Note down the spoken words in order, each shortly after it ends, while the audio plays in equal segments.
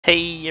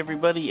Hey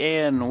everybody,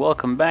 and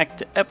welcome back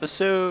to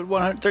episode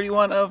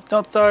 131 of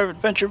Don't Starve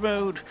Adventure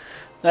Mode.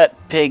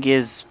 That pig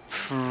is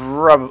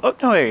probably... Oh,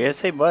 no, there he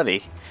is. Hey buddy.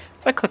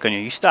 If I click on you,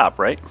 you stop,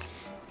 right?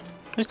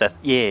 Just that.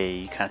 Yeah,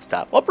 you kind of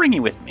stop. I'll bring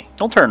you with me.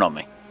 Don't turn on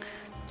me.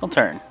 Don't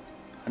turn.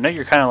 I know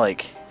you're kind of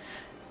like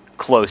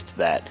close to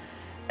that.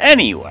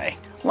 Anyway,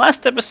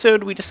 last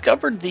episode we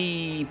discovered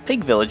the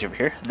pig village over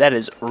here. That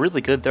is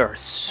really good. There are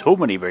so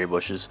many berry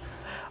bushes.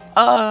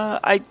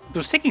 I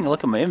was taking a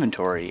look at my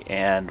inventory,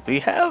 and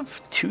we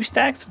have 2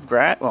 stacks of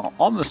grass, well,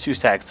 almost 2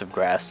 stacks of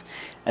grass,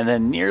 and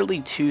then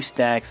nearly 2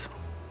 stacks,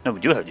 no,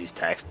 we do have 2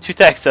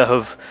 stacks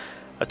of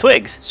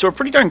twigs, so we're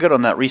pretty darn good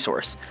on that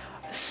resource.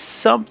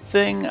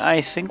 Something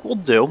I think we'll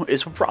do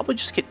is we'll probably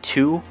just get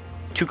two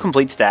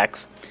complete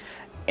stacks,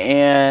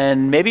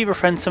 and maybe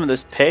befriend some of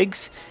those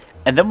pigs,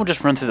 and then we'll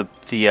just run through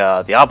the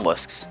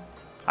obelisks.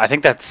 I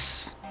think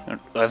that's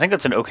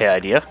an okay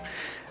idea.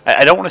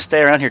 I don't want to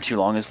stay around here too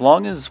long. As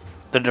long as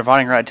the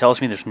divining rod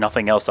tells me there's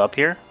nothing else up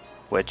here,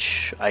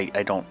 which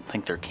I don't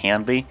think there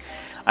can be.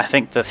 I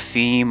think the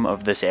theme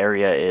of this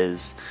area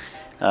is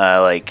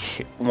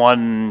like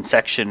one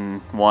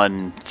section,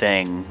 one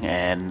thing,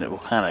 and we'll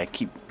kind of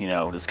keep,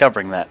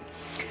 discovering that.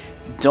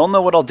 Don't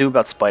know what I'll do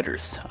about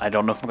spiders. I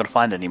don't know if I'm going to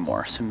find any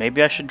more, so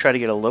maybe I should try to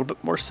get a little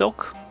bit more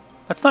silk.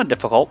 That's not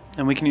difficult,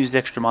 and we can use the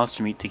extra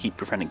monster meat to keep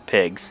befriending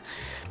pigs.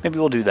 Maybe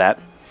we'll do that.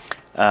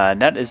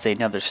 And that is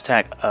another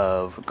stack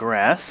of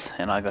grass,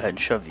 and I'll go ahead and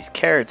shove these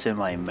carrots in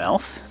my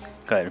mouth.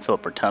 Go ahead and fill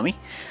up our tummy.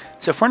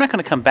 So if we're not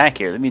going to come back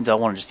here, that means I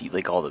want to just eat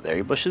like all the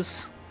berry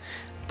bushes.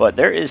 But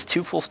there is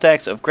 2 full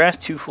stacks of grass,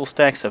 2 full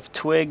stacks of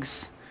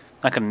twigs.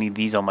 Not going to need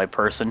these on my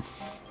person.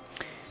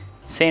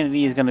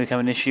 Sanity is going to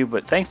become an issue,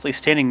 but thankfully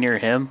standing near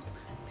him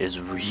is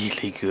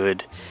really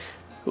good.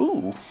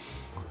 Ooh.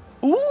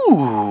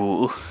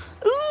 Ooh.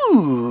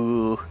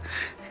 Ooh.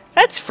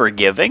 That's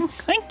forgiving.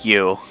 Thank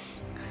you.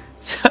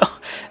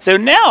 So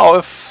now,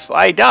 if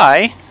I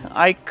die,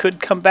 I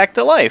could come back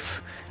to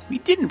life. We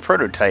didn't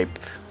prototype.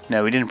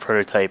 No, we didn't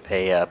prototype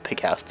a pig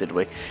house, did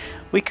we?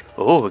 We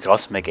could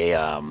also make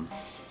a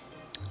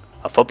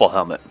football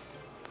helmet.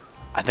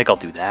 I think I'll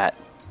do that.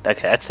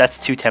 Okay, that's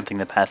too tempting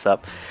to pass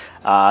up.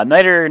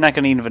 Niter, not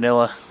gonna need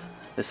vanilla.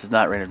 This is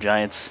not Reign of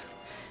Giants.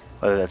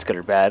 Whether that's good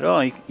or bad, oh,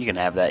 you can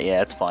have that.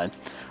 Yeah, it's fine.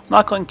 I'm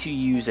not going to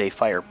use a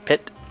fire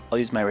pit. I'll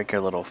use my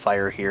regular little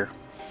fire here.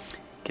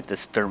 Get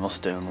this thermal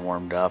stone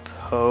warmed up.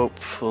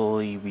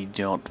 Hopefully we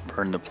don't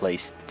burn the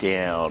place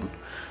down.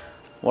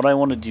 What I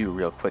want to do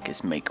real quick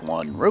is make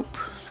 1 rope.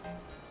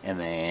 And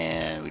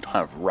then we don't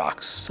have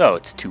rocks. So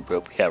it's 2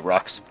 rope. We have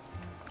rocks.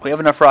 We have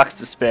enough rocks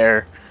to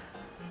spare.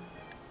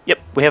 Yep,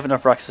 we have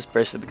enough rocks to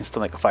spare so that we can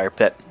still make a fire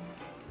pit.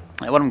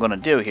 And what I'm going to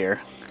do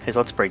here is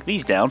let's break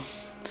these down.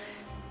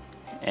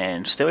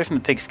 And stay away from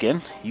the pig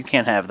skin. You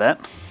can't have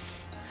that.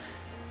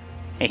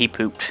 Hey, he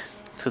pooped.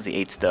 It's because he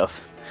ate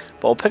stuff.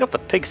 But we'll pick up the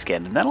pig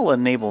skin, and that'll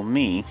enable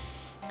me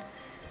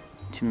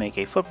to make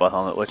a football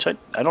helmet, which I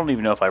don't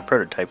even know if I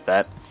prototyped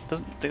that.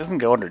 It doesn't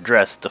go under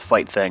dress, it's a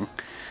fight thing.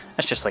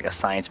 That's just like a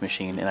science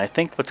machine, and I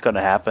think what's going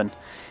to happen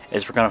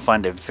is we're going to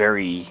find a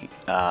very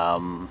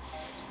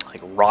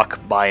like rock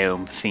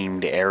biome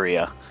themed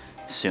area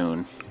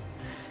soon.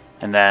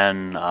 And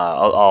then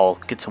I'll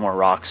get some more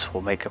rocks.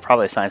 We'll make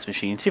probably a science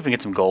machine, see if we can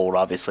get some gold,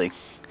 obviously.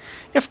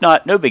 If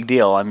not, no big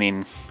deal. I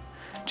mean,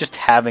 just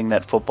having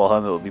that football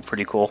helmet would be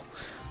pretty cool.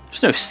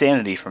 There's no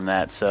sanity from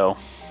that, so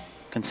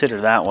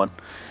consider that one.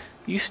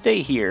 You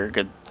stay here,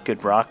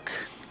 good rock.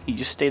 You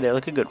just stay there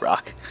like a good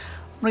rock.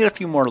 I'm gonna get a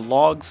few more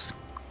logs.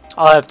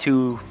 I'll have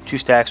two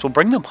stacks. We'll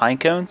bring them pine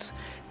cones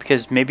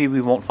because maybe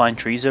we won't find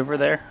trees over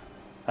there.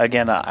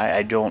 Again,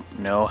 I don't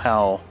know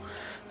how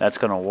that's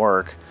gonna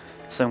work,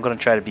 so I'm gonna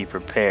try to be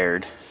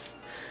prepared.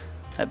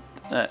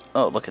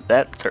 Oh, look at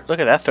that!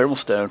 Look at that thermal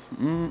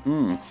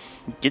stone.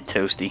 Get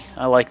toasty.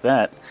 I like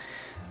that.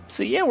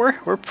 So yeah,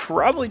 we're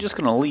probably just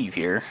gonna leave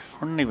here.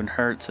 We're not even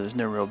hurt, so there's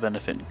no real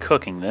benefit in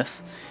cooking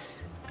this.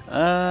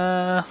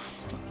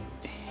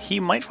 He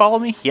might follow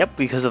me. Yep,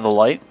 because of the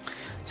light.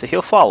 So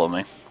he'll follow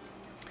me.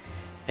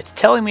 It's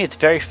telling me it's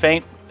very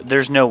faint.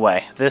 There's no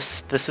way.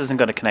 This isn't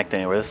gonna connect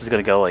anywhere. This is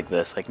gonna go like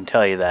this. I can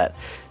tell you that.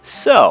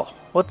 So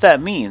what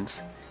that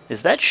means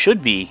is that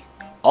should be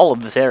all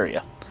of this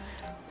area.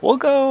 We'll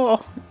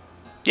go.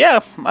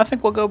 Yeah, I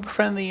think we'll go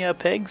befriend the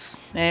pigs,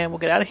 and we'll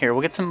get out of here.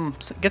 We'll get some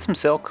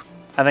silk.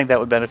 I think that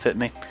would benefit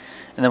me,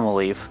 and then we'll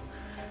leave.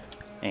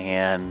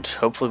 And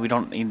hopefully we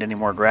don't need any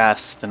more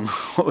grass than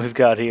what we've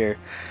got here.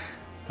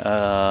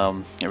 I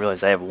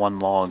realize I have 1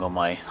 log on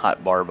my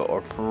hot bar, but we're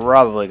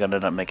probably going to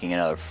end up making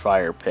another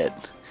fire pit,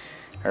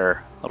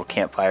 or a little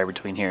campfire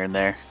between here and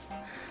there.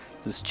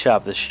 Just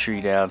chop this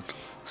tree down.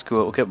 Screw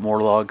it, we'll get more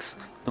logs.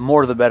 The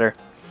more the better.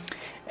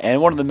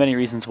 And one of the many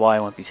reasons why I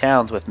want these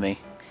hounds with me,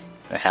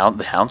 the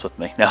hounds with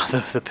me, no,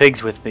 the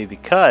pigs with me,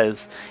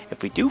 because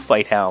if we do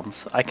fight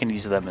hounds, I can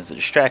use them as a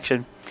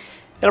distraction.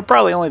 It'll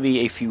probably only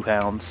be a few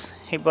hounds.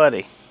 Hey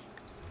buddy,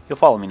 you'll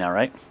follow me now,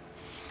 right?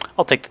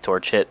 I'll take the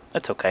torch hit.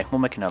 That's okay, we'll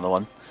make another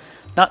one.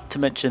 Not to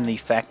mention the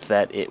fact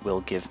that it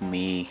will give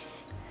me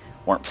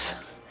warmth.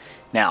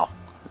 Now,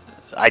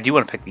 I do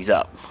want to pick these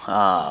up.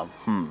 I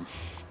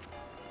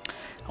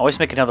always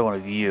make another one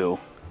of you.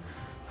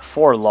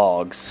 4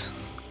 logs.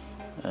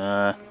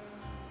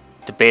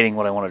 Debating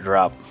what I want to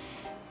drop.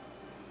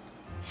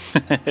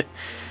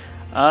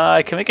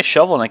 I can make a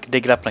shovel and I can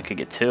dig it up and I could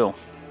get 2.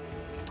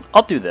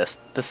 I'll do this.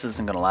 This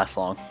isn't going to last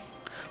long.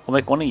 We'll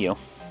make one of you.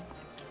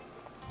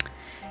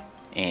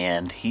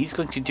 And he's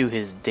going to do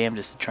his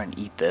damnedest to try and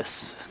eat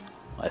this,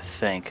 I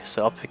think.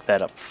 So I'll pick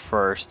that up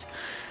first.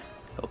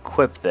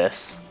 Equip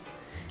this.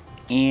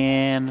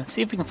 And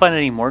see if we can find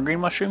any more green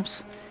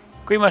mushrooms.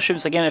 Green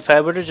mushrooms, again, if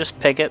I were to just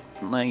pick it,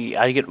 like,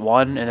 I get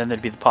 1 and then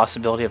there'd be the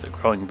possibility of it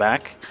growing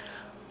back.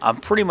 I'm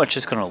pretty much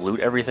just going to loot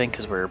everything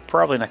because we're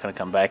probably not going to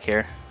come back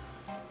here.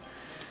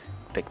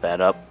 Pick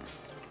that up.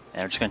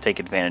 And we're just going to take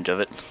advantage of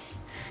it.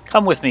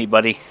 Come with me,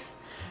 buddy.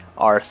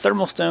 Our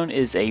thermal stone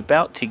is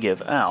about to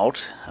give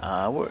out.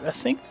 I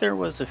think there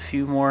was a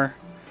few more,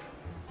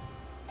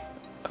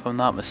 if I'm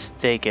not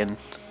mistaken.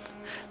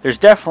 There's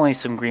definitely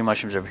some green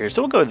mushrooms over here,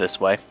 so we'll go this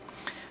way.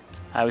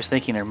 I was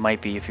thinking there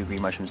might be a few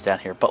green mushrooms down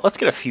here, but let's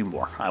get a few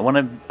more. I want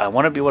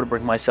to be able to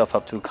bring myself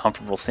up to a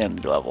comfortable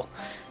sanity level.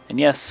 And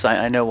yes,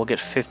 I know we'll get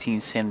 15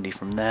 sanity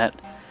from that,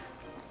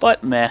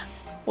 but meh,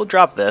 we'll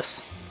drop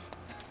this.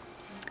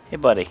 Hey,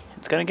 buddy,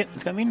 it's gonna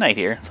be night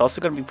here. It's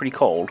also gonna be pretty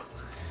cold.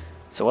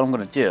 So what I'm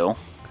gonna do,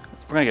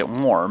 we're gonna get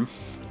warm,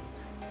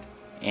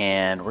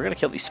 and we're gonna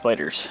kill these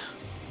spiders.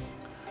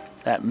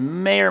 That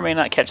may or may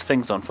not catch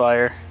things on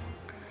fire.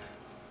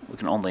 We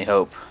can only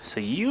hope. So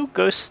you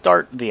go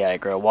start the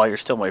aggro while you're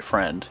still my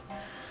friend.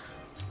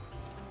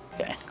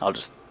 Okay, I'll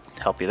just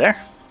help you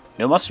there.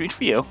 No mustard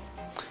for you.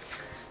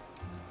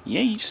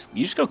 Yeah, you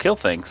just go kill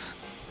things.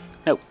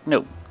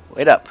 No,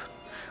 wait up.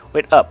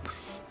 Wait up.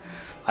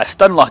 I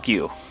stun lock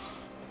you.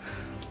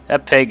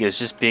 That pig is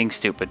just being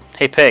stupid.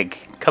 Hey pig,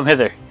 come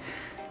hither.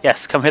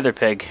 Yes, come hither,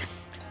 pig.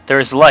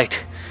 There is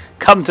light.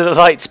 Come to the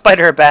light.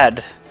 Spider are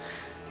bad.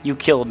 You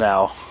kill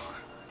now.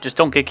 Just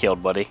don't get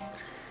killed, buddy.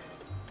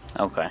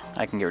 Okay,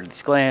 I can get rid of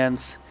these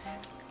glands.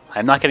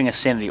 I'm not getting a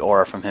sanity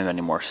aura from him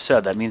anymore, so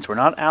that means we're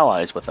not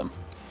allies with him.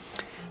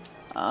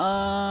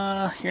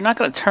 You're not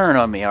going to turn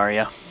on me, are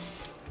you?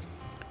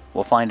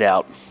 We'll find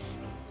out.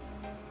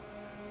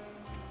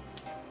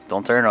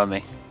 Don't turn on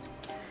me.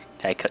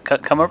 Okay,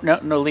 come over.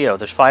 No, Leo,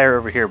 there's fire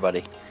over here,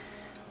 buddy.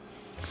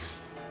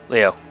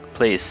 Leo,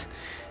 please.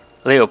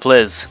 Leo,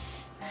 please.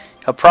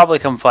 He'll probably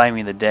come find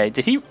me in the day.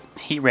 Did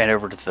he ran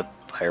over to the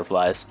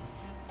fireflies.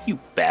 You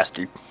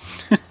bastard.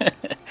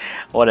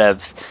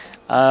 Whatevs.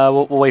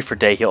 We'll wait for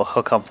day. He'll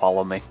come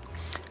follow me.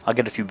 I'll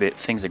get a few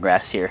things of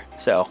grass here.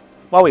 So,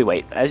 while we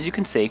wait, as you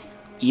can see,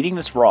 eating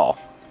this raw,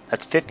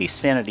 that's 50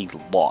 sanity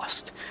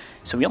lost.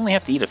 So we only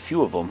have to eat a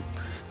few of them,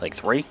 like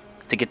 3,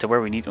 to get to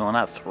where we need to. Well,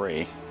 not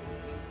 3.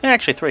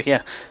 Actually 3,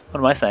 yeah. What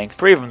am I saying?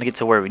 3 of them to get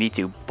to where we need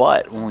to.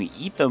 But when we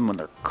eat them when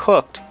they're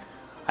cooked,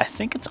 I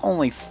think it's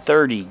only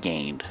 30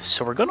 gained.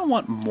 So we're going to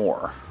want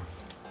more.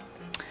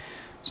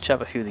 Let's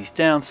chop a few of these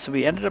down. So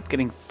we ended up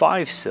getting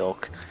 5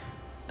 silk.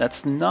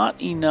 That's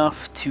not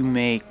enough to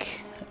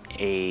make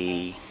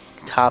a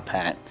top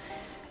hat.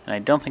 And I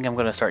don't think I'm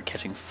going to start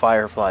catching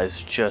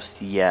fireflies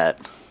just yet.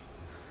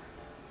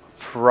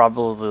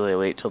 Probably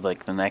wait till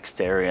like the next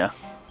area.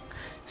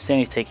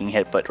 Sandy's taking a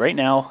hit, but right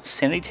now,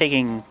 Sandy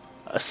taking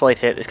a slight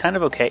hit is kind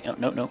of okay. Oh,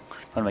 no, don't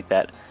want to make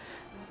that.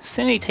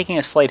 Sandy taking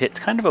a slight hit is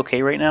kind of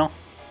okay right now.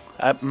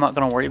 I'm not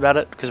going to worry about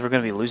it because we're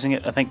going to be losing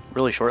it, I think,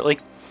 really shortly.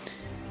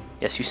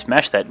 Yes, you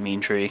smashed that mean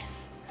tree.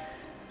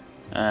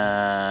 Pick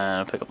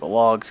up the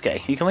logs.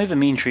 Okay, you can leave the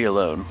mean tree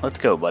alone. Let's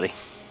go, buddy.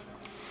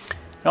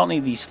 I don't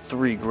need these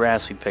 3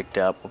 grass we picked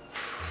up. We'll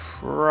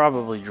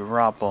probably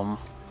drop them.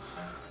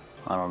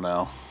 I don't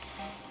know.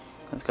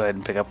 Let's go ahead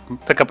and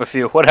pick up a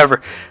few.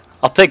 Whatever.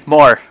 I'll take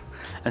more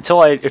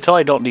until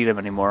I don't need them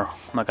anymore.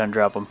 I'm not gonna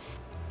drop them.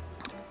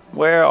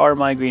 Where are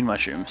my green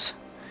mushrooms?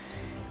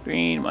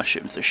 Green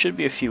mushrooms. There should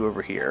be a few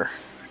over here.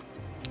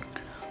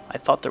 I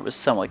thought there was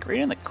some like right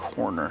in the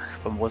corner,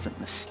 if I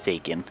wasn't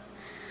mistaken.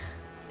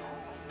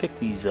 Pick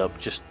these up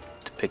just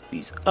to pick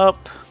these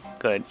up.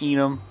 Go ahead and eat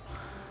them.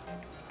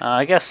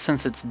 I guess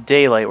since it's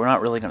daylight, we're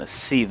not really going to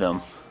see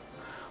them.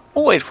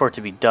 We'll wait for it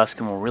to be dusk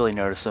and we'll really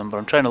notice them, but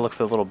I'm trying to look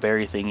for the little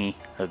berry thingy,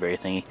 or berry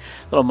thingy,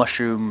 little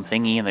mushroom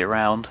thingy in the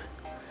ground.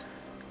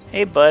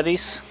 Hey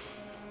buddies.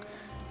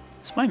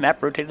 Is my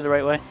map rotated the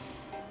right way?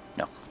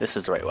 No, this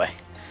is the right way.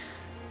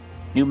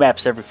 New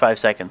maps every 5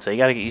 seconds, so you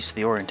gotta get used to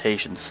the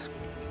orientations.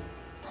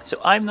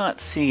 So I'm not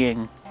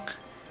seeing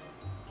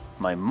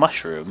my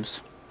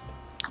mushrooms.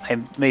 I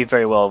may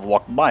very well have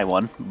walked by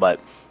one, but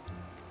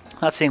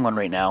not seeing one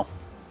right now.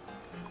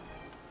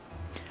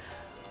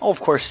 I'll of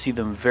course see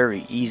them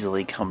very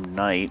easily come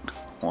night,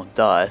 well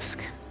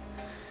dusk.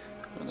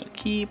 I'm gonna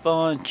keep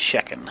on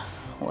checking.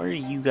 Where are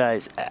you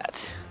guys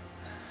at?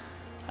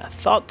 I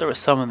thought there was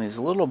some in these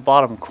little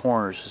bottom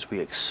corners as we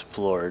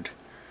explored.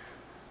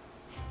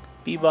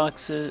 Bee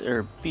boxes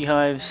or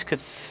beehives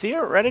could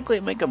theoretically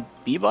make a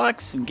bee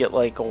box and get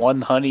like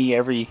 1 honey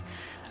every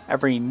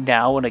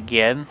now and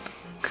again,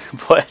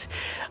 but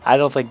I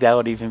don't think that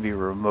would even be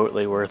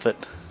remotely worth it.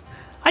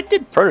 I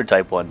did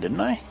prototype one, didn't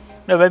I?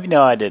 No, maybe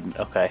no, I didn't.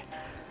 Okay.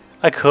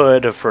 I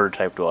could have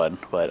prototyped one,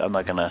 but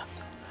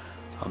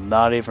I'm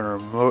not even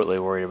remotely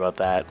worried about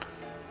that.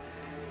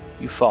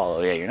 You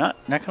follow. Yeah, you're not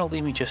gonna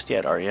leave me just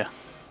yet, are you?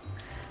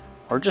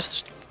 We're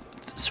just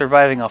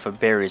surviving off of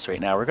berries right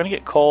now. We're gonna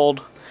get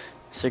cold,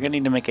 so you're gonna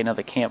need to make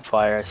another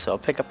campfire, so I'll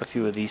pick up a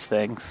few of these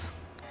things.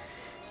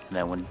 And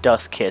then when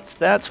dusk hits,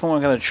 that's when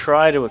we're gonna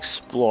try to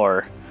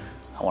explore.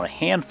 I want a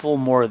handful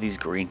more of these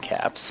green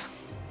caps.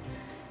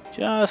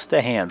 Just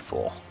a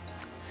handful.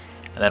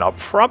 And then I'll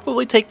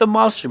probably take the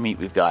monster meat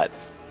we've got.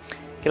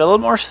 Get a little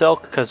more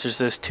silk, because there's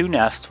those 2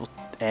 nests,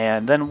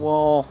 and then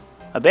we'll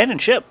abandon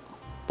ship.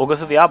 We'll go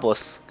through the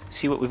obelisks,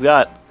 see what we've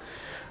got.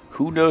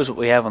 Who knows what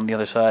we have on the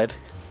other side?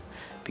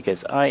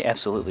 Because I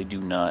absolutely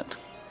do not.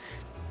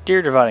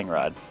 Dear dividing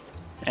rod.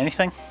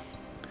 Anything?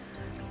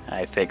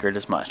 I figured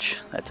as much.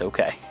 That's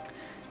okay.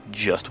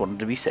 Just wanted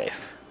to be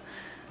safe.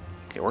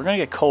 Okay, we're gonna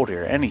get cold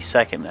here any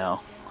second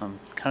now. I'm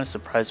kind of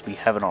surprised we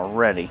haven't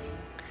already.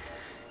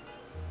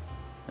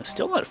 I'm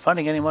still not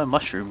finding any of my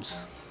mushrooms.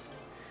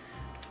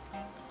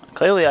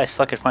 Clearly I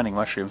suck at finding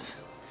mushrooms.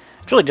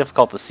 It's really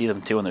difficult to see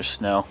them too when there's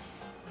snow.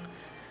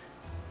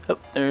 Oh,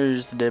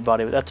 there's the dead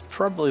body. That's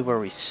probably where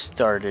we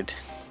started.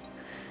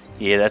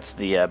 Yeah, that's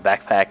the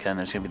backpack, and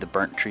there's going to be the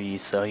burnt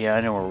trees. So yeah,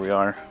 I know where we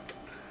are.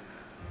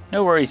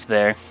 No worries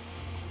there.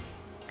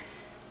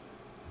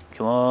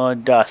 Come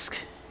on,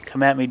 dusk.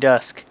 Come at me,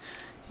 dusk.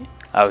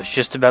 I was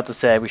just about to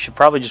say, we should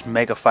probably just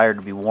make a fire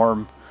to be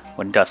warm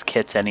when dusk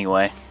hits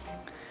anyway.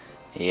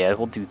 Yeah,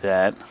 we'll do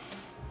that.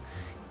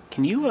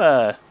 Can you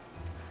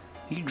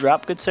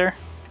drop, good sir?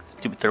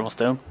 Stupid thermal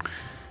stone.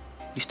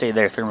 You stay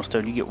there, thermal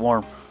stone. You get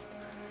warm.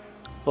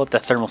 We'll let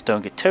that thermal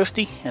stone get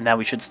toasty, and now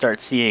we should start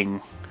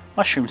seeing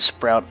mushrooms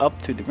sprout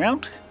up through the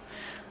ground.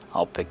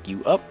 I'll pick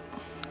you up.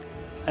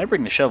 I didn't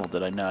bring the shovel,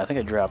 did I? No, I think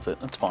I dropped it.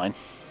 That's fine.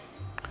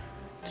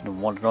 Didn't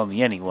want it on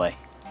me anyway.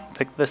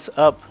 Pick this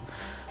up.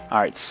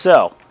 Alright,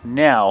 so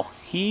now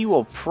he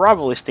will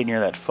probably stay near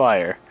that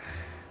fire.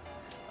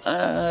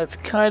 It's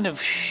kind of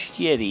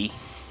shitty,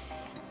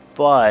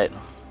 but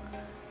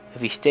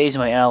if he stays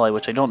my ally,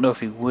 which I don't know if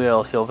he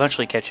will, he'll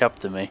eventually catch up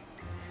to me.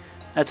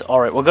 That's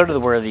alright. We'll go to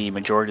where the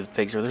majority of the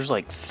pigs are. There's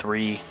like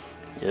 3. Yeah,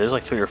 there's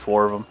like 3 or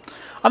 4 of them.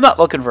 I'm not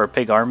looking for a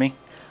pig army.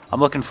 I'm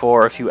looking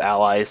for a few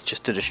allies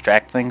just to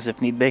distract things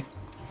if need be.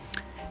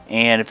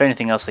 And if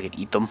anything else, I could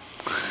eat them.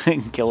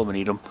 Kill them and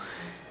eat them.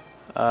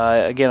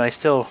 Again, I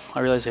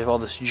realize I have all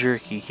this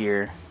jerky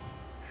here.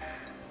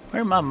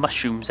 Where are my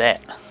mushrooms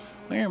at?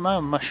 Where are my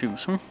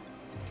mushrooms? I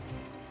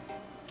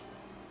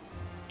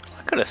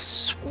could have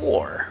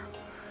swore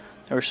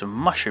there were some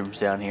mushrooms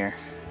down here.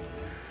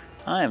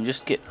 I am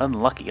just getting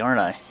unlucky,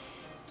 aren't I?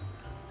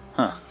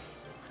 Huh.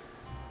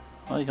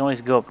 Well, you can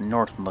always go up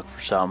north and look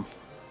for some.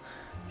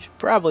 Should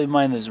probably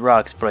mine those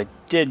rocks, but I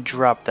did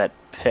drop that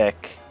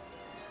pick.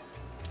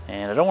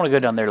 And I don't want to go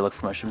down there to look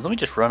for mushrooms. Let me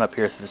just run up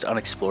here through this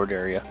unexplored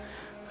area.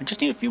 I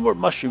just need a few more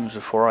mushrooms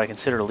before I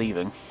consider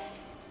leaving.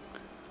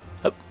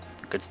 Oh,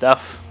 good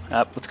stuff.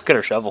 Let's go get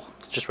our shovel.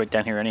 It's just right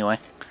down here anyway.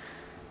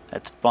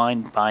 That's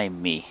fine by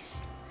me.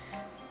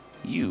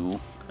 I'm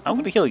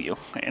going to kill you.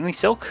 Any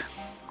silk?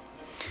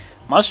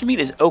 Monster meat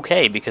is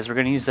okay because we're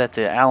going to use that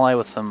to ally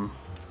with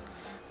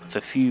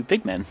a few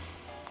big men.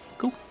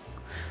 Cool.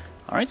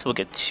 Alright, so we'll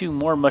get 2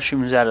 more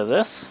mushrooms out of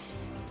this.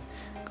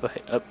 Go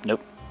ahead. Oh,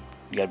 nope.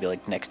 You gotta be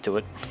like next to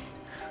it.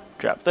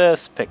 Drop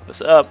this, pick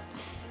this up.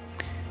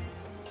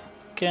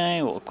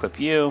 Okay, we'll equip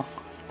you.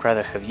 I'd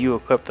rather have you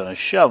equipped than a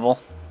shovel.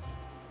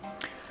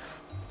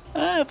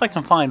 If I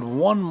can find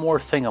one more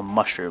thing of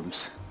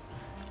mushrooms,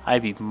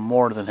 I'd be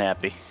more than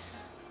happy.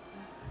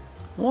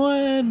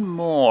 One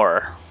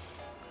more.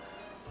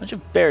 Bunch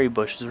of berry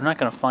bushes. We're not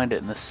going to find it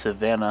in the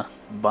savanna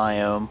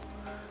biome.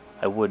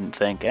 I wouldn't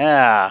think.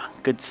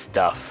 Good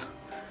stuff.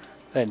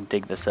 Go ahead and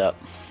dig this up.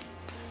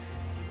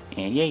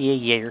 Yeah,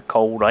 you're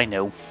cold, I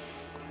know.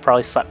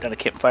 Probably slap down a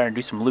campfire and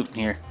do some looting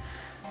here.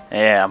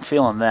 Yeah, I'm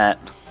feeling that.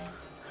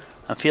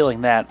 I'm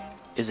feeling that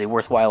is a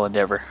worthwhile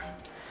endeavor.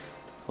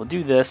 We'll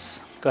do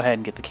this. Go ahead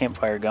and get the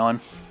campfire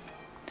going.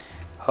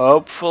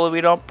 Hopefully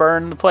we don't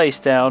burn the place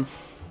down.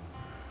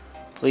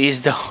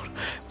 Please don't.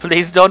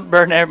 Please don't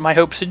burn my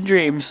hopes and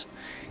dreams.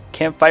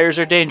 Campfires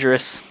are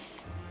dangerous.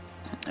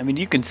 I mean,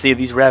 you can see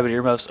these rabbit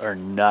earmuffs are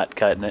not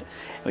cutting it.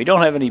 We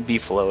don't have any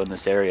beefalo in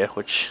this area,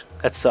 which,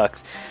 that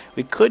sucks.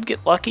 We could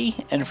get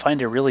lucky and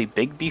find a really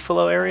big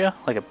beefalo area,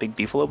 like a big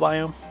beefalo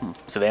biome,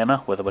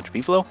 savanna with a bunch of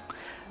beefalo.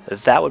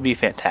 That would be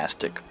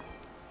fantastic.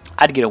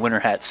 I'd get a winter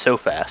hat so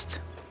fast.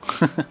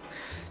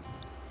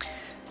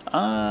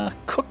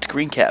 Cooked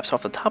green caps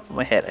off the top of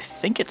my head. I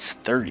think it's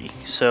 30.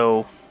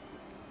 So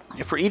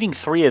if we're eating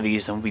 3 of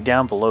these, then we'll be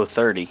down below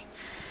 30.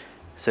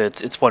 So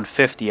it's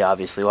 150,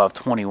 obviously. We'll have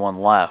 21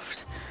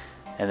 left.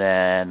 And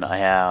then I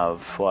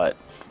have, what,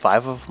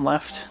 5 of them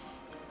left?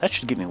 That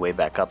should get me way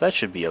back up. That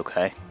should be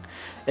okay.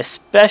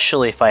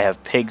 Especially if I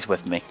have pigs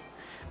with me.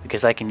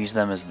 Because I can use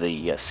them as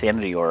the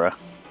sanity aura.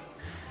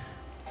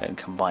 And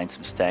combine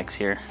some stacks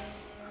here.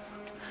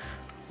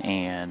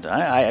 And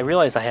I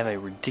realized I have a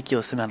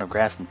ridiculous amount of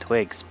grass and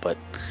twigs, but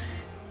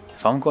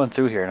if I'm going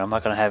through here and I'm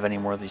not going to have any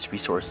more of these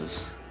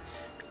resources,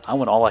 I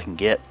want all I can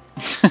get.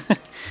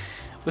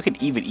 We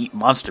could even eat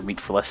monster meat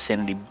for less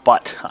sanity,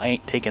 but I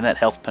ain't taking that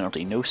health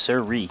penalty. No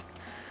sirree.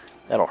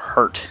 That'll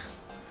hurt.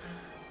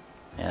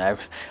 And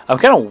I'm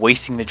kind of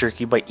wasting the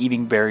jerky by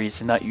eating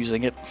berries and not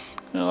using it.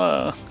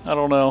 I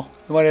don't know.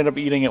 We might end up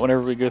eating it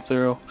whenever we go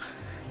through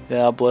the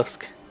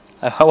obelisk.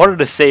 I wanted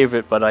to save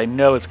it, but I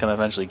know it's going to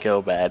eventually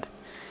go bad.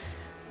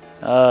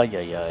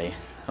 Yay.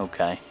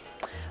 Okay.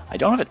 I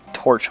don't have a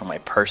torch on my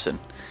person,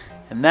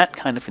 and that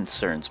kind of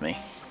concerns me.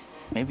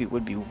 Maybe it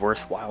would be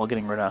worthwhile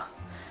getting rid of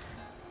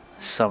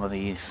some of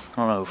these. I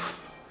don't know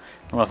if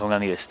I'm going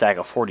to need a stack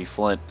of 40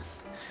 flint.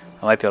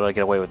 I might be able to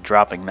get away with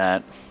dropping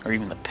that, or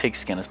even the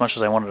pigskin, as much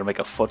as I wanted to make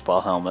a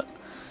football helmet.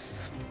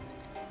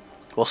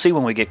 We'll see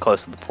when we get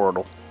close to the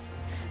portal.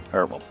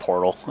 Or, well,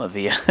 portal of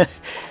the,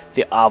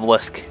 the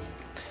obelisk.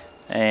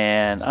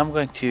 And I'm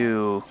going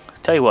to,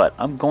 tell you what,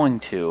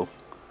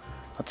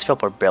 let's fill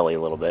up our belly a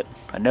little bit.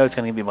 I know it's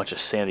going to give me a bunch of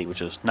sanity,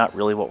 which is not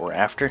really what we're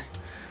after.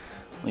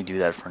 Let me do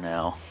that for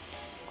now.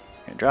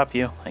 I'm going to drop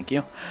you, thank you.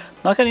 I'm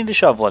not going to need the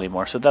shovel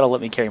anymore, so that'll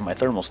let me carry my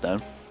thermal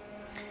stone.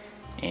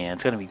 And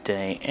it's going to be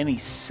day any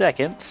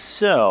second,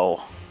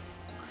 so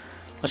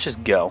let's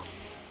just go.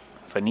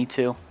 If I need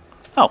to.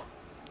 Oh,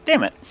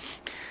 damn it.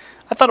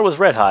 I thought it was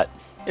red hot.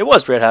 It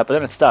was red hot, but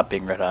then it stopped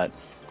being red hot.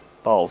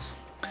 Balls.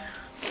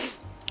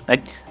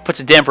 That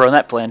puts a damper on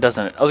that plan,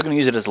 doesn't it? I was going to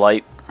use it as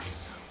light.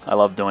 I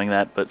love doing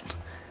that, but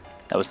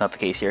that was not the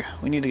case here.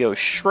 We need to go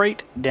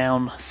straight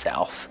down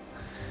south.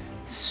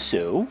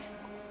 So,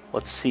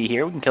 let's see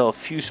here. We can kill a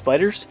few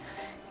spiders,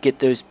 get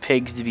those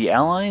pigs to be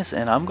allies,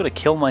 and I'm going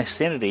to kill my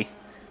sanity.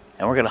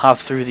 And we're going to hop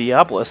through the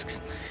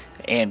obelisks.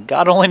 And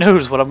God only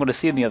knows what I'm going to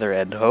see on the other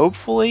end.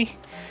 Hopefully,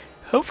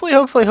 we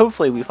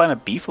find a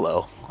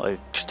beefalo. Like,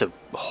 just a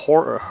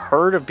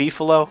herd of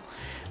beefalo.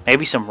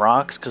 Maybe some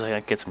rocks, because I got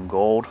to get some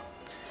gold.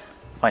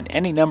 Find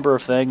any number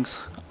of things.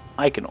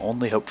 I can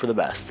only hope for the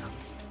best.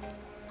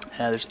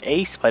 There's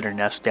a spider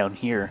nest down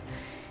here.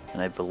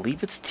 And I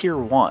believe it's tier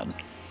 1.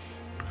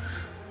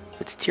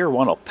 If it's tier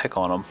 1, I'll pick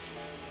on them.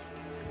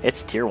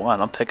 It's tier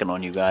 1. I'm picking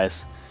on you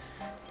guys.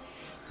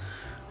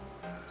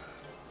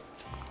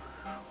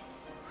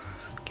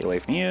 Get away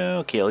from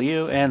you, kill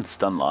you, and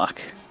stun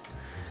lock.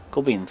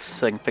 Cool beans.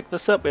 So I can pick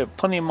this up. We have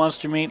plenty of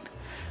monster meat.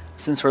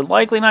 Since we're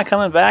likely not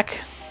coming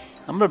back,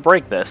 I'm going to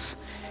break this.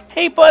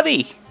 Hey,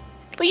 buddy!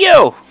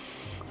 Leo!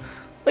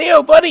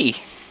 Leo, buddy!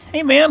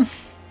 Hey, man!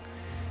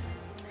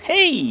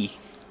 Hey!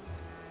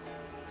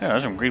 Yeah,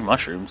 there's some green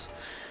mushrooms.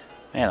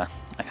 Man,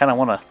 I kind of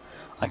want to...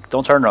 Like,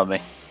 don't turn on me.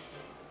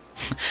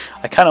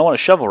 I kind of want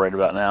to shovel right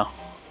about now.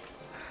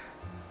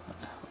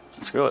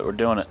 Screw it, we're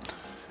doing it.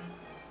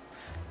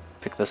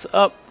 Pick this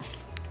up.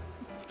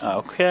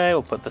 Okay,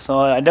 we'll put this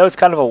on. I know it's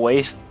kind of a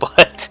waste,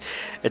 but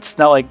it's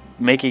not like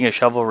making a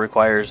shovel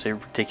requires a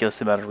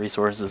ridiculous amount of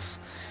resources.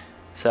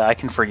 So I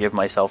can forgive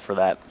myself for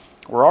that.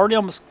 We're already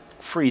almost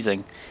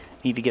freezing.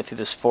 Need to get through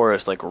this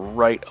forest like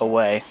right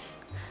away.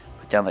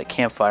 Put down that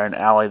campfire and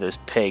ally those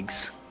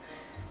pigs.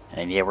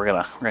 And yeah, we're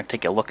gonna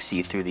take a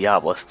look-see through the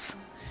obelisks.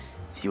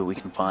 See what we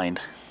can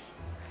find.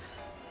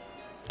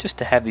 Just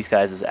to have these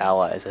guys as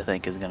allies, I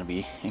think, is gonna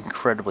be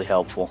incredibly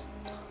helpful.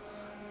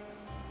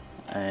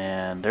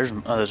 And there's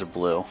a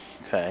blue.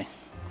 Okay.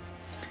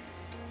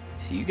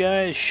 So you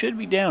guys should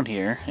be down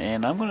here,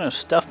 and I'm gonna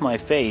stuff my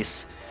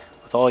face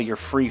with all your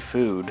free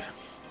food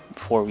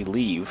before we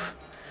leave.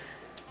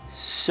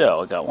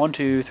 So I got 1,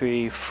 2,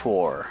 3,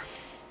 4.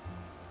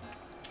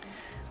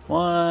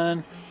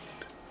 1.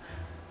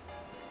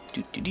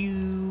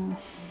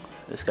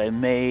 This guy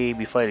may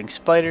be fighting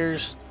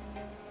spiders.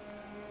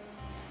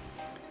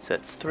 So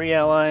that's 3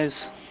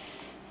 allies.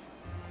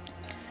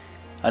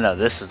 I know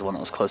this is the one that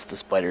was close to the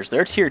spiders.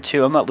 They're tier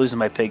 2. I'm not losing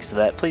my pigs to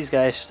that. Please,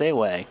 guys, stay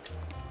away.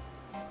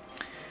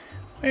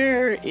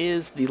 Where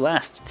is the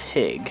last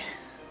pig?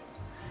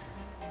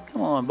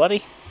 Come on,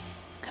 buddy.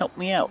 Help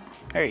me out.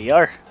 There you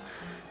are.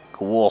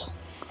 Cool.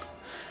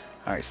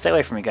 Alright, stay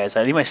away from me, guys.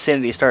 I need my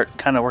sanity to start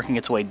kind of working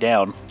its way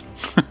down.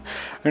 I'm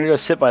going to go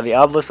sit by the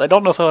obelisk. I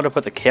don't know if I want to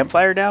put the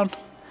campfire down.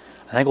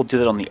 I think we'll do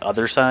that on the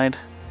other side.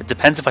 It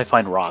depends if I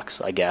find rocks,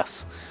 I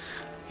guess.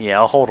 Yeah,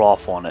 I'll hold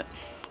off on it.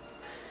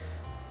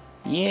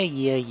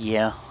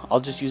 Yeah.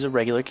 I'll just use a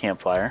regular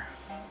campfire.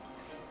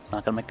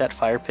 Not gonna make that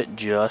fire pit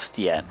just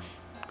yet.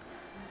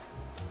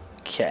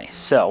 Okay,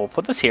 so we'll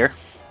put this here.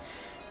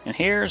 And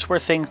here's where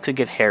things could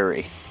get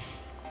hairy.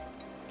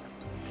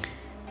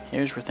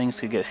 Here's where things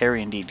could get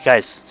hairy indeed.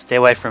 Guys, stay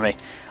away from me.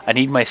 I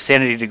need my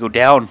sanity to go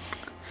down.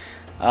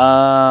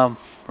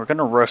 We're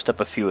gonna roast up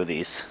a few of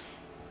these.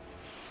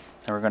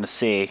 And we're gonna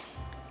see.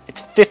 It's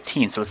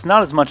 15, so it's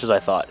not as much as I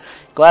thought.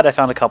 Glad I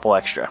found a couple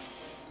extra.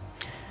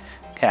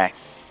 Okay.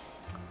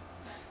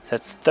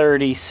 That's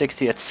 30,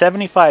 60, that's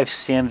 75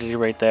 sanity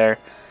right there.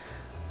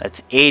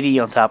 That's 80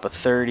 on top of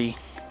 30.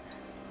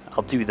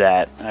 I'll do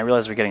that. And I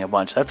realize we're getting a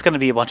bunch. That's going to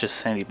be a bunch of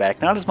sanity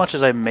back. Not as much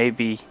as I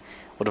maybe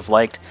would have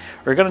liked.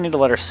 We're going to need to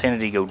let our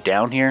sanity go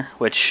down here,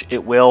 which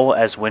it will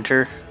as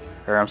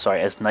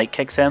as night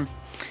kicks in.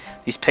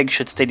 These pigs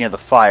should stay near the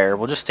fire.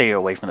 We'll just stay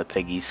away from the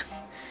piggies.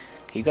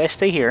 Okay, you guys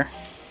stay here.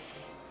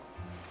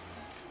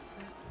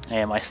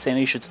 And my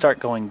sanity should start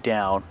going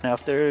down. Now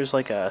if there's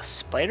like a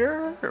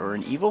spider or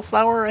an evil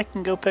flower I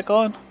can go pick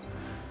on,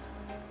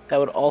 that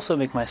would also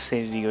make my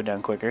sanity go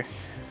down quicker.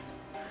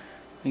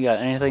 We got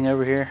anything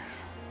over here?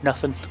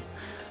 Nothing.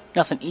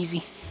 Nothing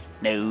easy?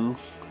 No.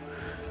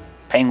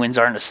 Penguins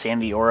aren't a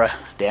sandy aura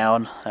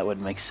down. That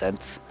wouldn't make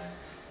sense.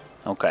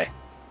 Okay.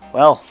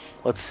 Well,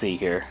 let's see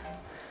here.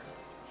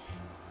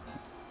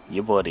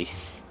 Yeah, buddy.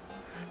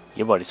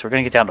 Yeah, buddy. So we're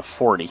going to get down to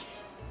 40.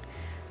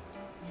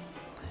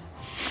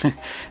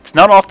 It's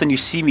not often you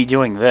see me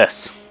doing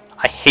this.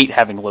 I hate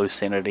having low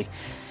sanity.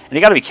 And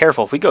you got to be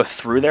careful. If we go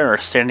through there and our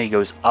sanity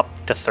goes up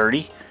to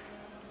 30,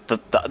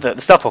 the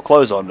stuff will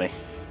close on me.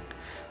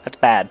 That's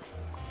bad.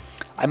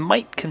 I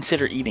might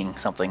consider eating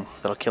something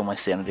that'll kill my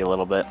sanity a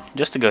little bit,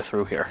 just to go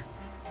through here.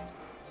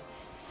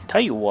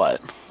 Tell you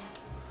what.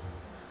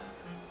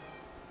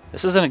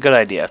 This isn't a good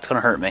idea. It's going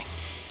to hurt me.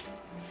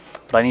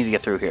 But I need to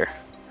get through here.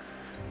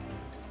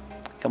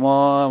 Come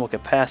on, we'll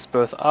get past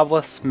both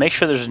obelisks. Make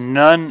sure there's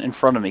none in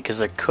front of me, because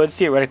there could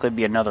theoretically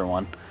be another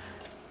one.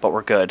 But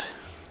we're good.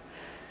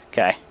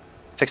 Okay.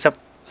 Fix up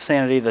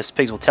sanity. Those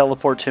pigs will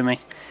teleport to me.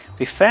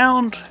 We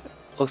found,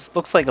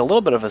 looks like a little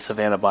bit of a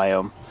savanna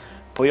biome.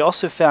 But we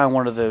also found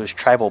one of those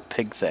tribal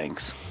pig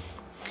things.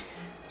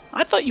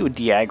 I thought you would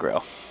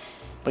de-aggro.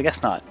 But I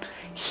guess not.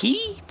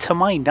 He, to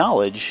my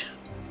knowledge,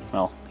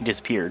 well, he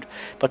disappeared.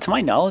 But to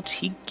my knowledge,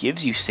 he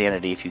gives you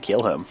sanity if you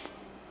kill him.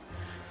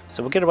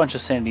 So we'll get a bunch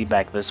of sanity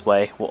back this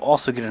way. We'll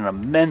also get an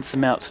immense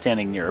amount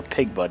standing near our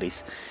pig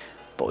buddies.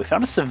 But we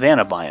found a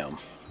savanna biome.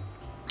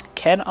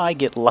 Can I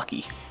get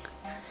lucky?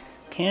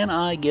 Can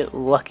I get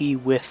lucky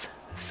with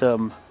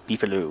some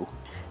beefaloo?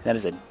 That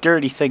is a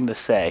dirty thing to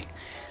say.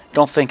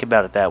 Don't think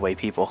about it that way,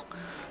 people.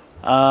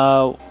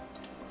 I'd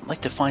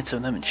like to find some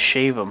of them and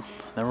shave them.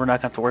 Then we're not going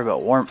to have to worry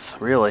about warmth,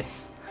 really.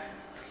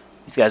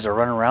 These guys are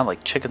running around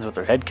like chickens with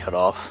their head cut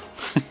off.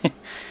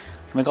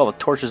 Make all the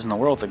torches in the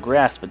world with the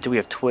grass, but do we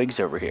have twigs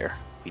over here?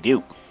 We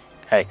do.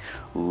 Okay.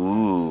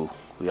 Ooh.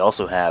 We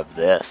also have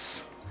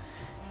this.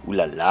 Ooh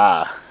la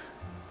la.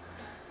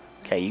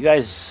 Okay, you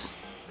guys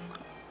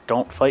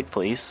don't fight,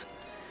 please.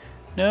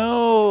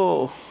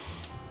 No.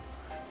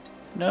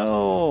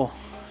 No.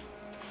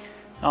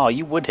 Oh,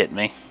 you would hit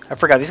me. I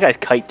forgot, these guys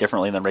kite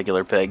differently than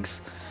regular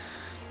pigs.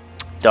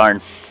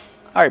 Darn.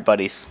 Alright,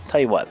 buddies.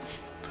 Tell you what.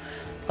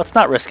 Let's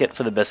not risk it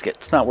for the biscuit.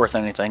 It's not worth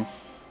anything.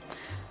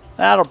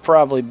 That'll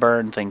probably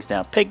burn things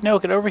down. Pig, no,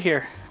 get over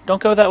here.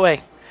 Don't go that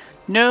way.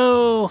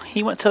 No,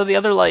 he went to the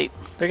other light.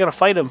 They're going to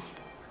fight him.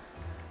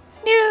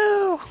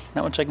 No.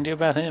 Not much I can do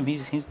about him.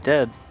 He's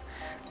dead.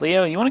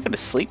 Leo, you want to go to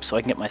sleep so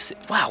I can get my...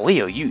 Wow,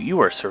 Leo, you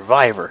are a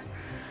survivor.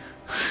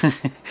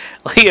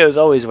 Leo's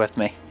always with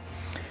me.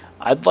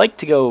 I'd like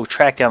to go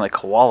track down the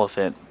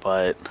koalefant,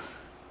 but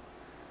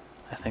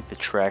I think the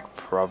track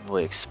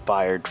probably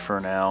expired for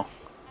now.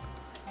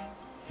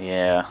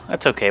 Yeah,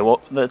 that's okay.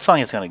 Well, it's not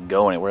like it's going to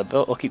go anywhere.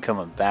 They'll keep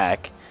coming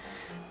back.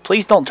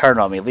 Please don't turn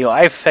on me, Leo.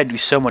 I've fed you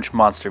so much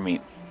monster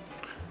meat.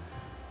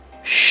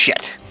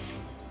 Shit.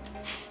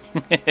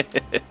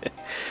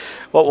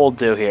 What we'll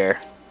do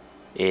here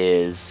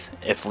is,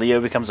 if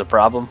Leo becomes a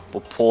problem,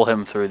 we'll pull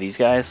him through these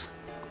guys.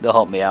 They'll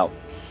help me out.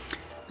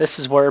 This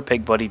is where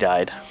Pig Buddy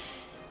died.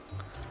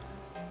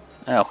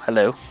 Oh,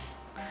 hello.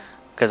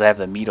 Because I have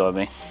the meat on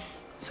me.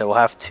 So we'll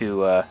have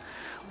to,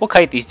 we'll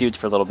kite these dudes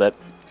for a little bit.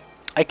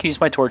 I can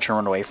use my torch and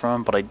run away from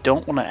him, but I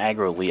don't want to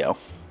aggro Leo.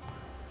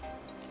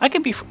 I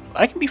can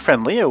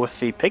befriend Leo with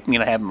the pig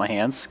meat I have in my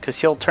hands, because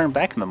he'll turn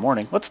back in the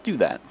morning. Let's do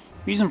that.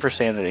 Use him for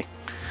sanity.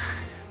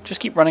 Just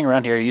keep running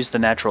around here. Use the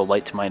natural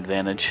light to my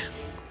advantage.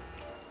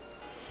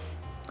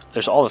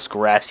 There's all this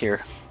grass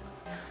here.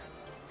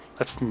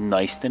 That's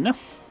nice to know.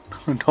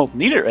 Don't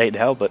need it right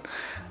now, but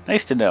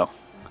nice to know.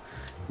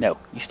 No,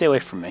 you stay away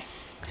from me.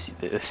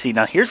 See,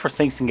 now here's where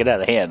things can get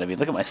out of hand. I mean,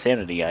 look at my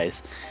sanity,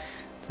 guys.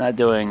 It's not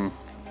doing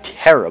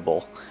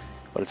terrible,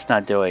 but it's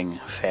not doing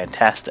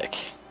fantastic.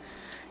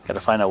 Gotta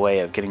find a way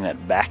of getting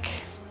that back.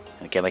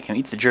 And again, I can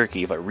eat the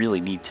jerky if I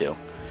really need to.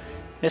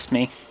 Miss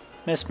me.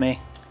 Miss me.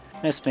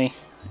 Miss me.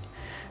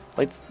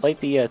 Light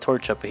the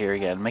torch up here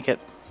again. Make it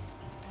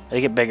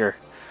bigger.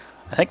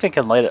 I think they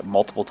can light it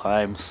multiple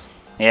times.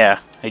 Yeah,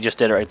 I just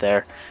did it right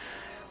there.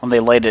 When they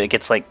light it, it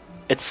gets like,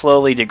 it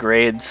slowly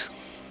degrades.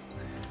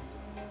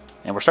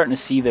 And we're starting to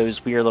see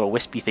those weird little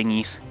wispy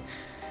thingies.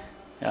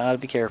 Gotta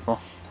be careful.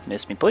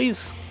 Miss me,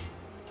 please.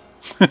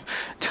 A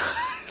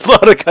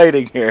lot of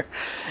kiting here.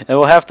 And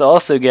we'll have to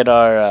also get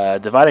our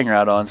dividing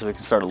rod on so we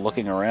can start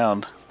looking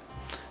around.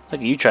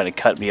 Look at you trying to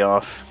cut me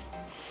off.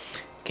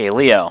 Okay,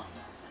 Leo.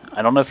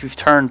 I don't know if you've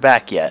turned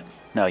back yet.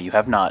 No, you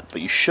have not.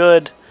 But you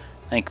should,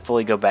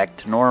 thankfully, go back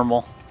to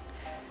normal.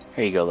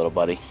 Here you go, little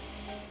buddy.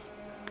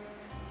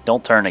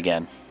 Don't turn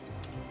again.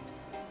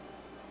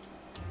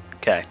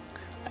 Okay.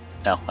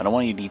 No, I don't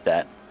want you to eat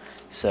that.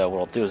 So what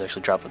I'll do is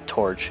actually drop the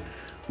torch.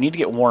 We need to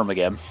get warm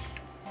again.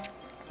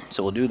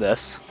 So we'll do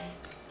this.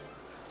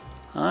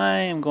 I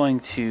am going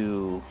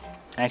to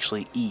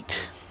actually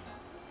eat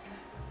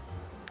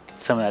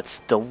some of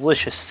that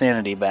delicious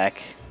sanity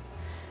back.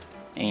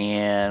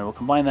 And we'll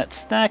combine that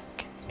stack,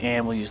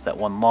 and we'll use that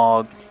one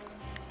log.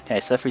 Okay,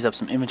 so that frees up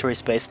some inventory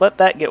space. Let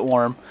that get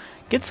warm.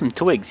 Get some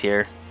twigs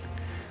here.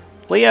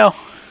 Leo,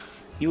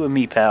 you and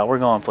me, pal, we're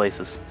going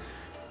places.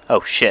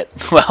 Oh, shit.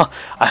 Well,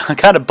 I'm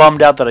kind of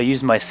bummed out that I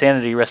used my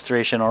sanity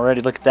restoration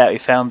already. Look at that. We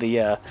found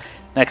the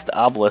next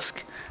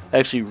obelisk. That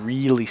actually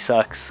really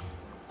sucks.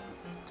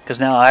 Because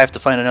now I have to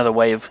find another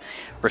way of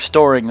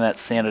restoring that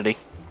sanity.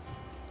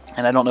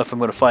 And I don't know if I'm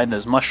going to find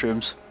those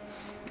mushrooms.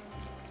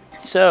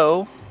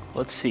 So,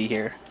 let's see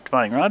here.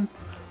 Divining Rod.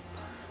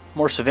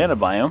 More savanna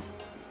biome.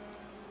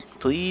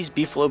 Please,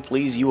 Beefalo,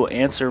 please, you will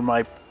answer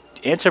my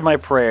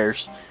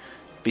prayers.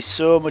 It'd be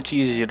so much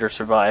easier to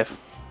survive.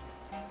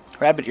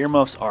 Rabbit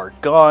earmuffs are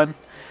gone.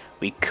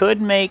 We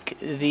could make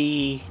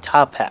the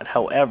top hat,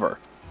 however,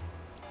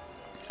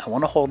 I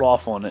want to hold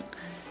off on it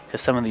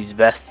because some of these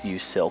vests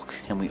use silk,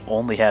 and we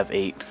only have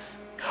 8.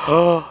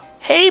 Oh,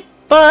 hey,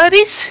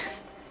 buddies!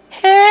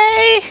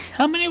 Hey,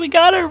 how many we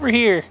got over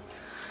here?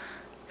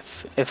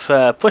 If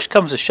push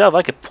comes to shove,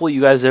 I could pull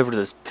you guys over to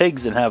those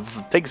pigs and have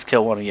the pigs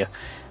kill one of you.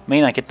 May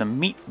not get the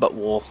meat, but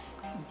we'll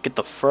get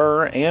the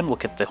fur and we'll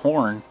get the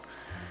horn,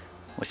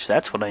 which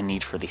that's what I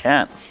need for the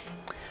hat.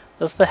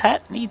 Does the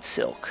hat need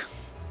silk?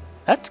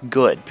 That's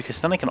good, because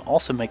then I can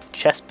also make the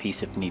chest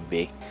piece if need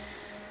be.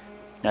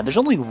 Now, there's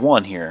only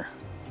one here.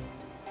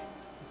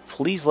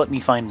 Please let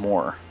me find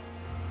more.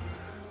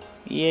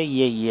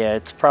 Yeah,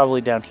 it's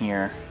probably down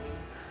here.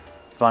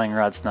 Divining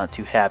Rod's not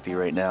too happy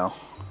right now.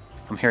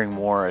 I'm hearing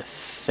more, I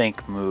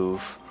think,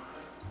 move.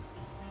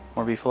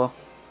 More Beefalo?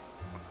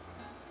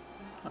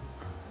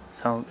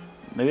 So,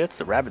 maybe that's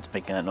the rabbits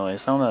making that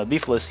noise. I don't know. The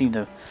Beefalos seem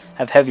to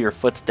have heavier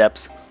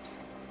footsteps.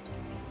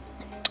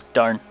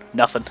 Darn,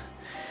 nothing.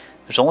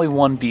 There's only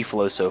one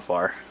Beefalo so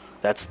far.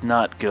 That's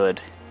not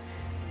good.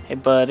 Hey,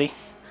 buddy.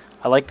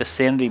 I like the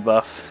sanity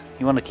buff.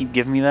 You want to keep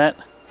giving me that?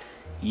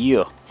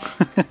 Yeah.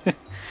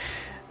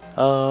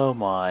 Oh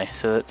my.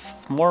 So that's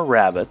more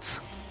rabbits.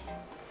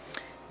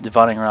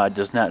 Divining Rod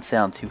does not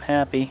sound too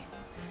happy.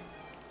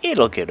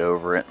 It'll get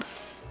over it.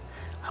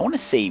 I want to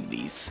save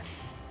these.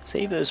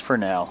 Save those for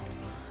now.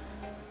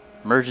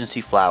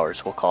 Emergency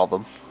flowers, we'll call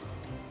them.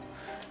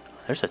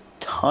 There's a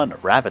ton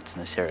of rabbits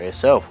in this area,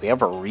 so if we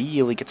ever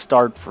really get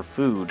starved for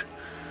food,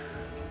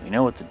 we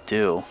know what to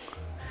do. I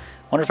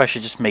wonder if I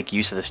should just make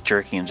use of this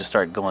jerky and just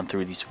start going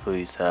through these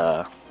holes,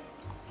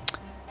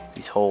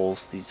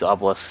 these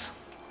obelisks.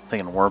 I'm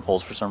thinking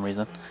wormholes for some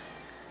reason.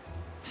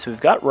 So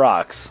we've got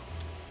rocks.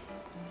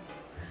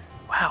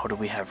 Wow, do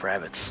we have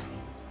rabbits?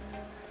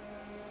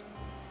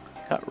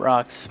 Got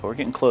rocks, but we're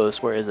getting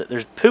close. Where is it?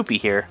 There's Poopy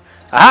here.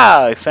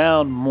 Ah, I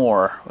found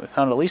more. We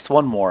found at least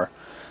one more.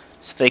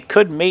 So they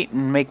could mate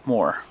and make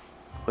more.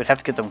 We'd have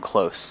to get them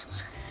close.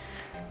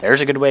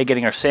 There's a good way of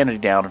getting our sanity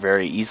down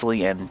very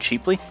easily and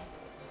cheaply.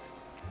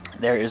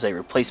 There is a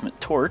replacement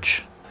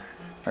torch.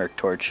 Or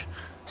torch.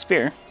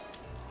 Spear.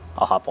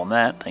 I'll hop on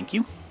that, thank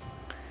you.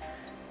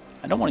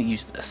 I don't want to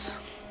use this.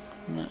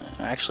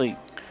 Actually,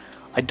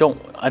 I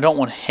don't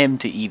want him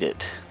to eat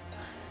it.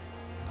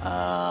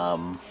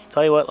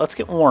 Tell you what, let's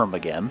get warm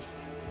again.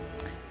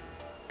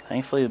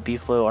 Thankfully the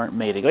Beefalo aren't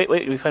mating. Wait,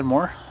 did we find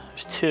more?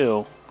 There's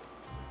 2.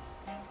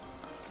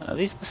 Are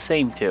these the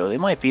same 2? They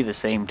might be the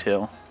same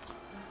 2.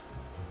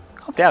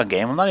 Calm down,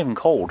 game. I'm not even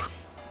cold.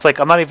 It's like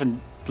I'm not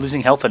even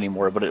losing health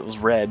anymore, but it was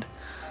red.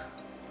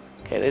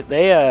 Okay,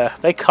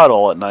 they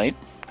cuddle at night.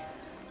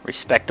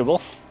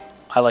 Respectable.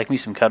 I like me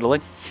some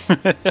cuddling.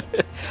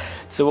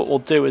 So what we'll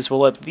do is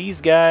we'll let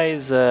these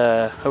guys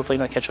hopefully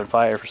not catch on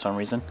fire for some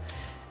reason.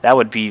 That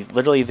would be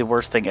literally the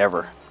worst thing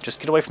ever. Just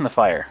get away from the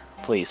fire,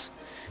 please.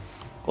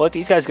 We'll let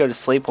these guys go to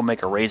sleep. We'll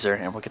make a razor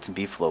and we'll get some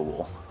Beefalo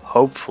wool.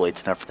 Hopefully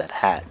it's enough for that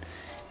hat.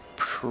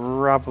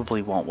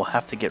 Probably won't. We'll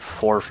have to get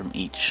 4 from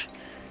each.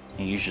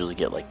 You usually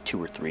get like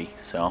 2 or 3.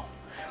 So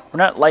we're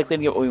not likely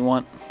to get what we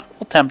want.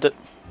 We'll attempt it.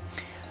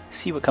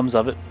 See what comes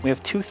of it. We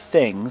have 2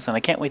 things and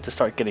I can't wait to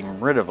start getting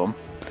rid of them.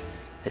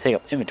 They take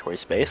up inventory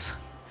space.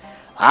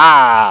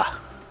 Ah!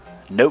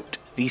 Note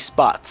these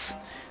spots.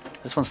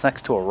 This one's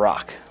next to a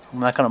rock. I'm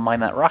not going to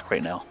mine that rock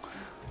right now.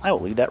 I will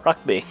leave that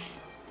rock be.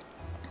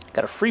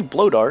 Got a free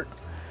blow dart.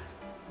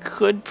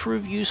 Could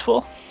prove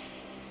useful.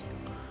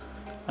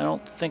 I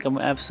don't think I'm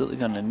absolutely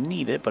going to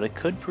need it, but it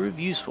could prove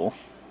useful.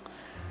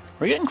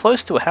 We're getting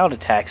close to a hound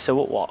attack, so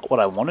what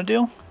I want to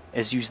do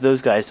is use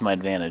those guys to my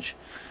advantage.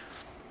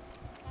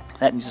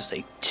 That needs to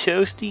stay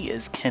toasty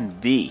as can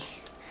be.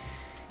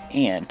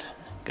 And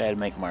gotta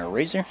make my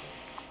razor.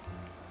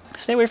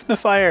 Stay away from the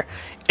fire.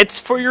 It's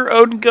for your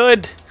own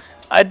good.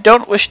 I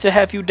don't wish to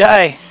have you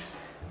die.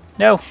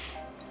 No.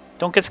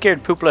 Don't get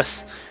scared,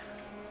 Poopless.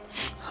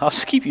 I'll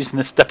just keep using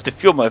this stuff to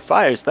fuel my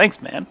fires.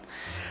 Thanks, man.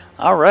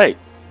 Alright.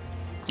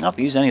 I don't have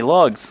to use any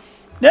logs.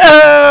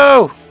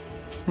 No!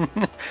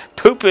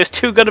 Poop is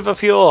too good of a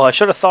fuel. I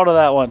should have thought of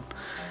that one.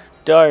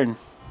 Darn.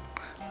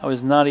 I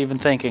was not even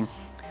thinking.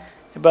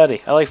 Hey,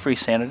 buddy. I like free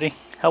sanity.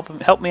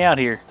 Help me out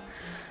here.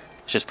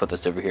 Let's just put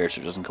this over here so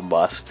it doesn't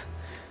combust.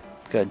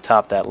 Let's go ahead and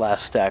top that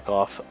last stack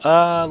off.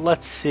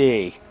 Let's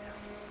see.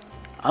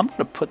 I'm going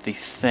to put the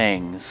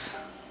things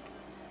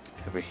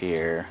over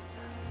here.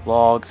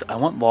 Logs. I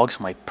want logs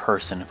on my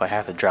person if I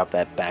have to drop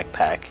that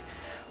backpack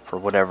for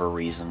whatever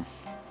reason.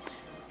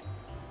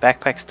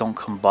 Backpacks don't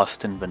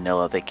combust in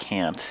vanilla. They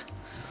can't.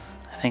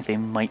 I think they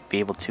might be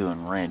able to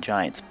in Rain of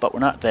Giants, but we're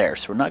not there,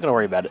 so we're not going to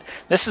worry about it.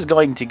 This is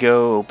going to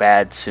go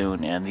bad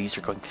soon, and these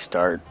are going to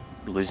start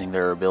losing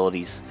their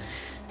abilities.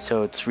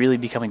 So it's really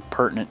becoming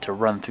pertinent to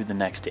run through the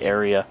next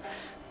area.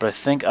 But I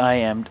think I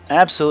am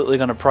absolutely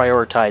going to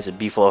prioritize a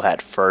beefalo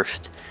hat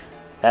first.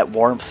 That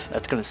warmth,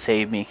 that's going to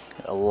save me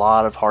a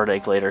lot of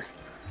heartache later.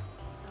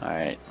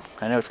 Alright,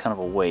 I know it's kind of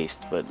a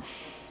waste, but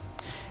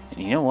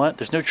and you know what?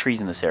 There's no trees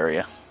in this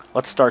area.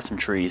 Let's start some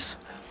trees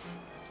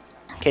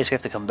in case we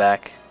have to come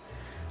back.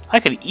 I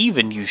could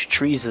even use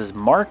trees as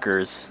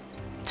markers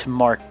to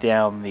mark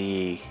down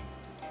the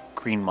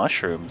green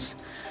mushrooms.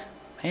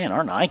 Man,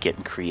 aren't I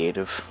getting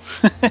creative?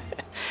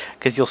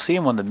 Because you'll see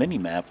them on the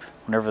mini-map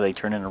whenever they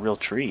turn into real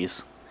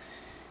trees.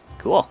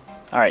 Cool.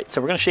 Alright, so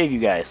we're going to shave you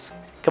guys.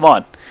 Come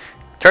on.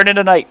 Turn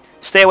into night.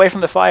 Stay away from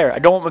the fire. I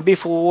don't want my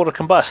beefalo to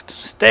combust.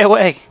 Stay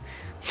away.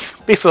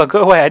 Beefalo,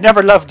 go away. I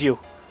never loved you.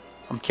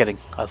 I'm kidding.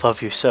 I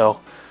love you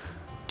so.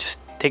 Just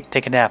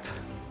take a nap.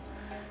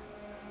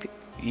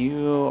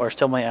 You are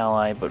still my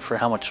ally, but for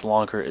how much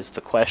longer is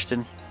the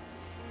question.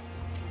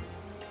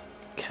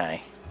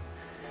 Okay.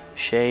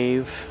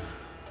 Shave.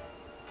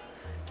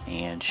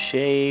 And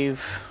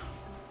shave.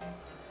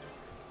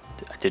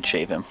 I did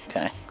shave him.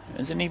 Okay.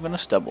 There isn't even a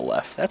stubble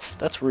left.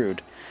 That's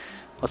rude.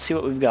 Let's see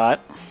what we've got.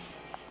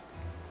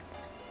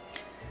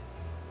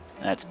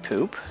 That's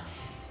poop.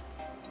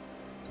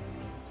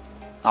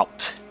 Oh,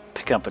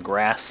 picking up the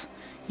grass.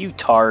 You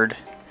tard.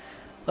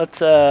 Let's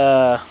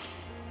get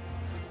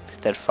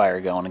that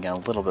fire going again a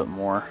little bit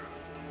more.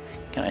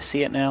 Can I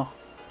see it now?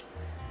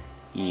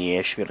 Yeah,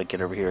 I should be able to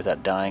get over here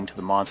without dying to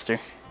the monster.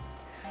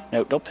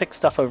 Nope, don't pick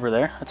stuff over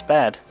there. That's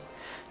bad.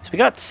 So we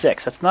got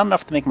 6. That's not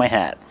enough to make my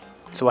hat.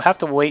 So we'll have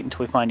to wait until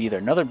we find either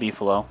another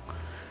beefalo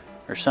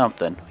or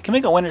something. We can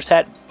make a winter's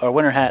hat or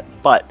winter hat,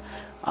 but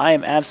I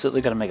am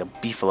absolutely going to make a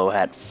beefalo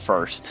hat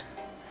first.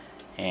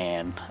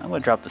 And I'm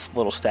going to drop this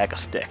little stack of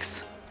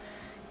sticks.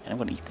 And I'm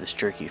going to eat this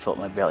jerky to fill up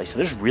my belly. So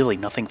there's really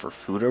nothing for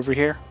food over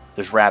here.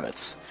 There's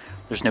rabbits.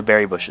 There's no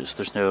berry bushes.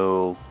 There's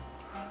no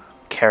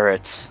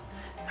carrots.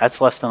 That's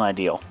less than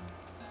ideal.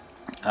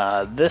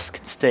 This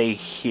can stay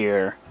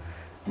here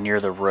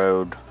near the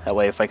road. That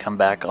way if I come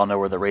back, I'll know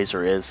where the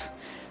razor is.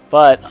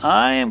 But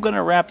I am going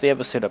to wrap the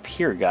episode up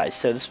here, guys.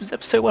 So this was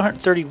episode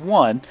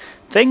 131.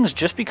 Things,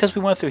 just because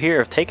we went through here,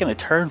 have taken a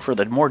turn for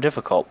the more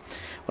difficult.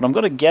 What I'm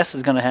going to guess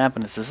is going to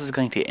happen is this is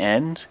going to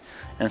end,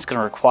 and it's going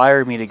to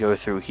require me to go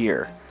through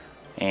here.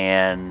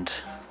 And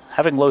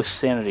having low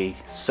sanity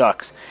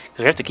sucks,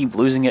 because I have to keep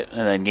losing it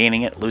and then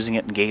gaining it, losing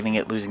it and gaining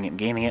it, losing it and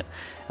gaining it.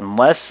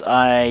 Unless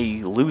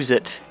I lose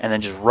it and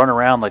then just run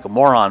around like a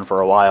moron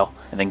for a while,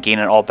 and then gain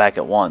it all back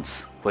at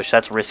once, which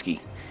that's risky.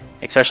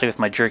 Especially with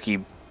my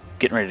jerky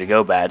getting ready to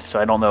go bad, so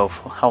I don't know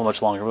how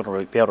much longer I'm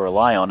going to be able to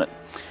rely on it.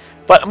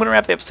 But I'm going to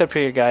wrap the episode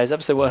here, guys.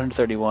 Episode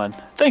 131.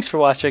 Thanks for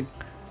watching.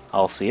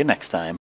 I'll see you next time.